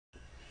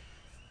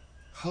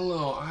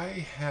Hello,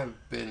 I have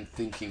been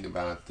thinking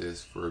about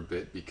this for a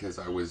bit because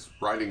I was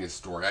writing a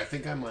story. I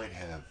think I might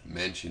have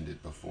mentioned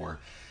it before.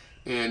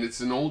 And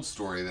it's an old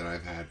story that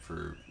I've had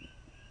for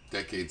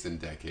decades and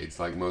decades,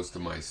 like most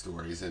of my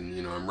stories.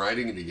 And, I'm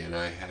writing it again.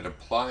 I had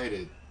applied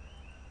it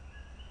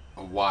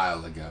a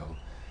while ago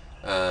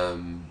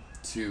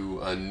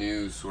to a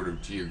new sort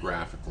of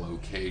geographic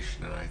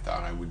location, and I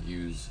thought I would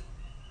use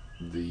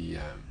the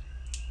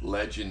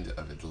legend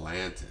of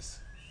Atlantis.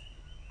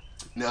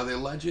 Now, the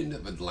legend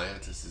of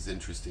Atlantis is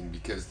interesting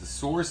because the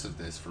source of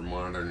this for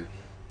modern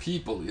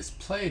people is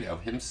Plato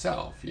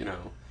himself,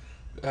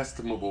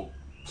 estimable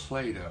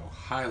Plato,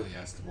 highly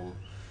estimable.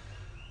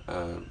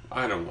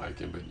 I don't like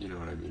him, but you know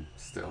what I mean,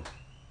 still.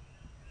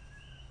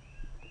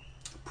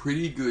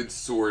 Pretty good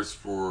source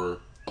for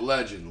a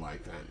legend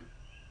like that.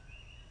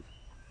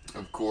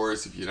 Of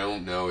course, if you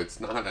don't know, it's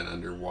not an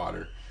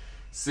underwater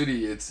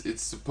city.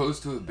 It's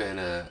supposed to have been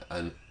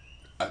a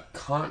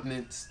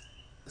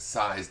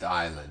continent-sized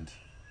island,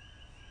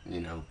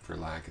 for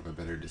lack of a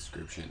better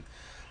description,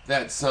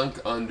 that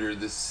sunk under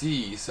the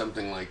sea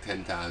something like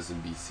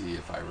 10,000 BC,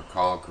 if I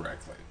recall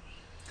correctly.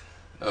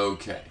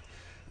 Okay.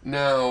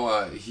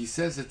 Now, he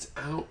says it's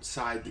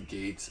outside the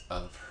gates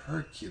of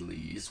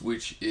Hercules,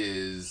 which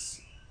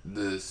is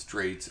the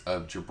Straits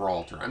of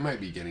Gibraltar. I might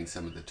be getting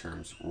some of the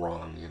terms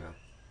wrong.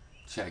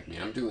 Check me.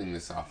 I'm doing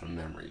this off of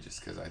memory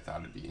just because I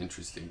thought it'd be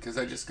interesting. Because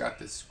I just got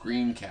this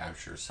screen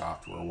capture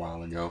software a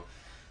while ago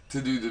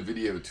to do the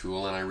video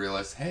tool, and I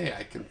realized, hey,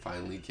 I can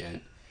finally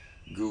get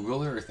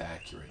Google Earth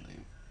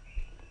accurately.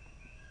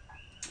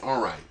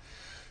 All right.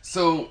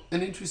 So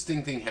an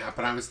interesting thing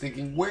happened. I was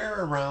thinking,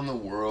 where around the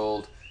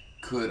world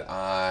could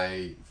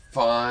I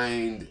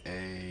find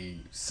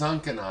a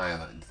sunken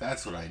island?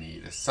 That's what I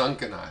need, a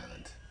sunken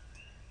island.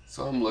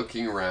 So I'm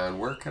looking around,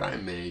 where could I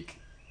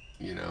make,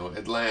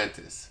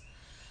 Atlantis?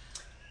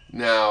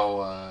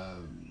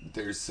 Now,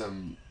 there's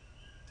some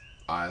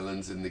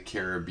islands in the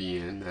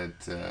Caribbean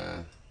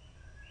that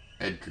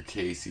Edgar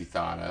Casey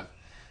thought of.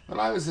 But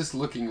I was just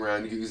looking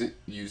around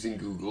using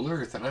Google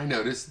Earth, and I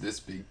noticed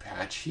this big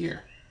patch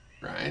here,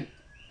 right?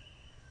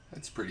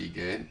 That's pretty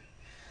good.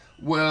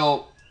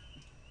 Well,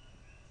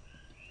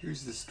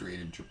 here's the Strait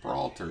of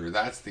Gibraltar.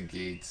 That's the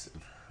gates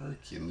of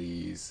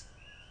Hercules.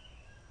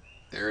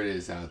 There it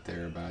is out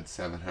there, about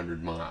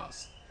 700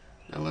 miles.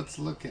 Now let's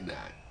look at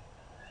that.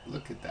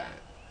 Look at that.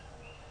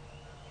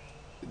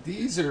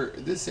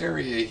 This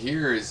area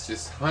here is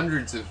just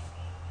hundreds of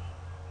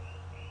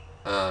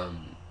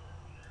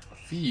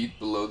feet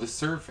below the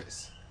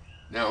surface.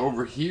 Now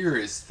over here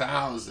is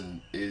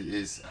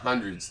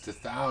hundreds to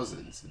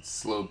thousands. It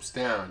slopes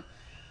down.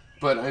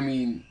 But I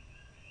mean,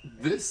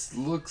 this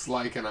looks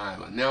like an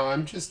island. Now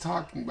I'm just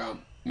talking about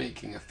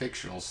making a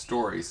fictional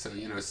story, so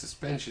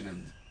suspension of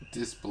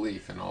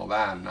disbelief and all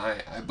that. And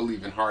I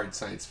believe in hard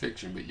science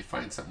fiction, but you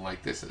find something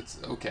like this, it's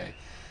okay.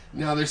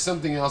 Now there's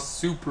something else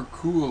super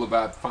cool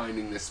about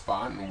finding this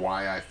spot and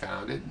why I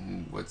found it,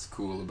 and what's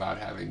cool about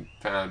having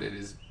found it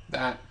is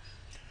that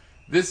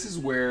this is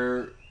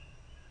where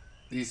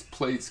these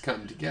plates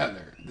come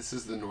together. This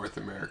is the North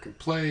American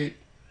plate.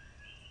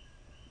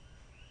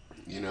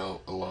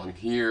 Along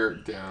here,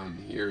 down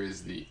here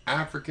is the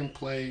African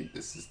plate.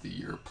 This is the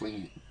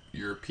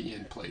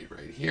European plate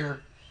right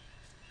here.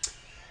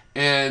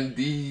 And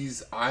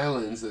these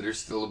islands that are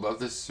still above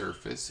the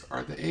surface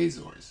are the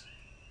Azores.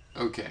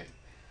 Okay.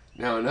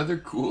 Now another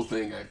cool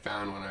thing I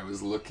found when I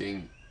was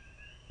looking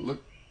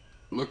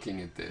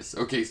at this.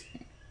 Okay,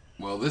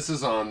 well, this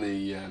is on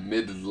the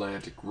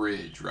mid-Atlantic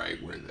ridge,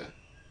 right, where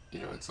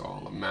it's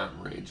all a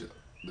mountain range,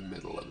 the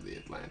middle of the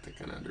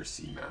Atlantic, an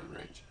undersea mountain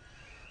range.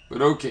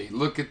 But okay,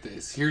 look at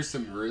this. Here's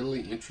some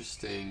really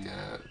interesting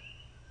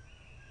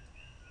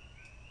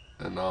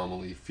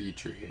anomaly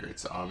feature here.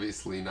 It's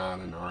obviously not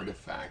an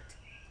artifact.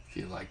 I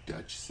feel like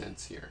Dutch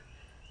sense here.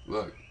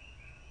 Look.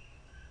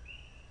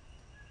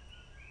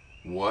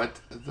 What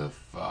the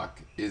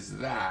fuck is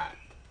that?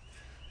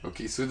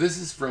 Okay, so this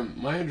is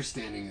from, my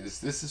understanding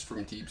is this is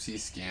from deep sea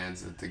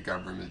scans that the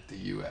government, the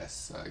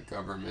U.S.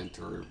 Government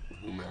or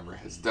whomever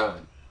has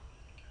done.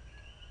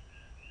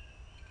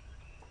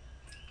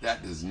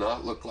 That does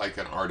not look like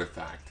an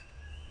artifact.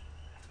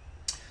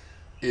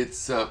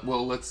 It's,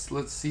 well, let's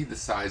see the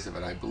size of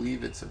it. I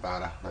believe it's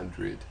about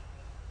 100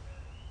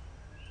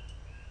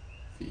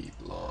 feet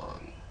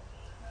long.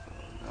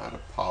 Not a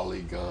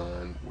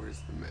polygon. Where's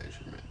the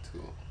measurement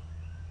tool?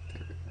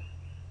 There we go.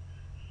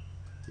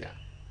 Yeah.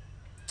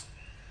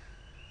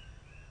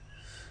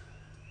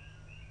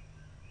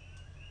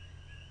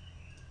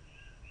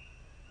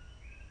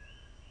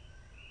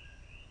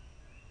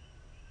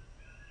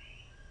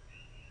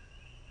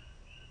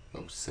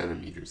 Oh,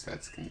 centimeters.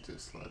 That's going to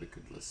just let a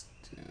good list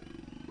 2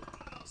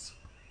 miles.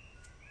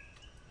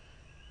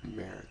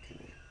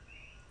 American.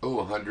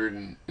 Oh,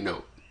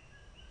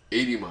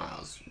 80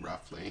 miles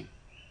roughly.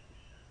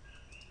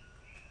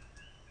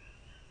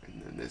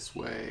 And then this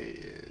way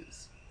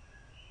is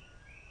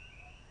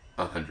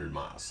 100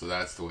 miles. So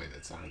that's the way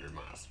that's 100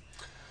 miles.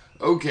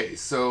 Okay,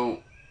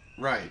 so,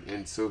 right.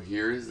 And so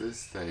here is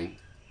this thing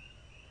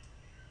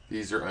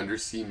These are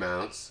undersea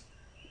mounts.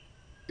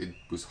 It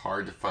was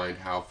hard to find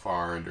how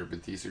far under,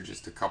 but these are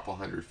just a couple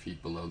 100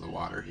 feet below the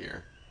water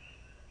here.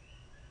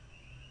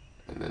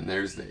 And then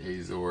there's the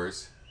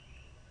Azores.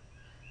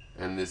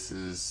 And this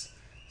is...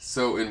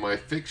 So in my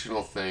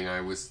fictional thing,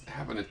 I was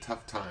having a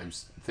tough time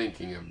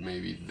thinking of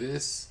maybe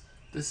this.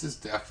 This is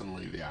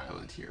definitely the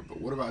island here. But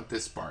what about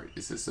this part?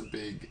 Is this a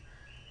big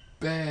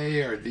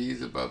bay? Are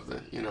these above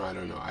the... I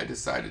don't know. I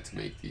decided to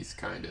make these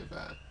kind of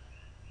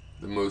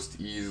the most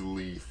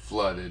easily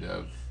flooded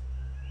of...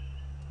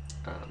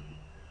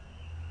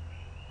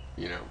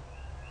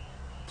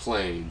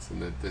 plains,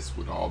 and that this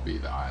would all be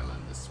the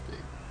island, this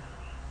big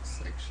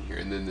section here,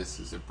 and then this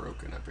is a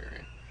broken up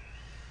area.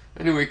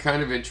 Anyway,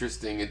 kind of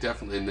interesting. It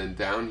definitely, and then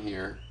down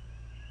here,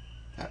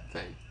 that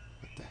thing,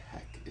 what the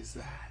heck is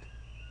that?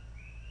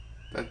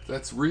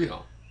 That's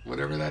real.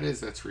 Whatever that is,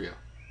 that's real.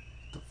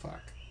 What the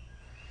fuck?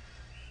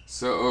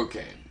 So,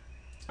 okay,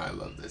 I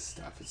love this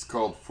stuff. It's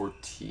called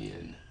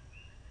Fortean,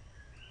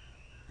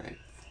 right?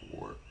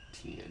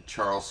 Fortean,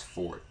 Charles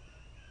Fort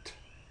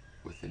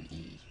with an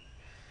E.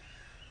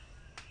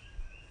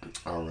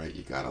 Alright,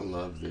 you gotta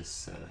love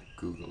this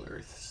Google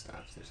Earth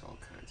stuff. There's all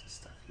kinds of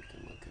stuff you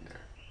can look in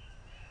there.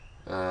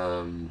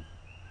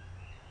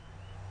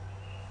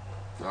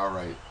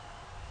 Alright,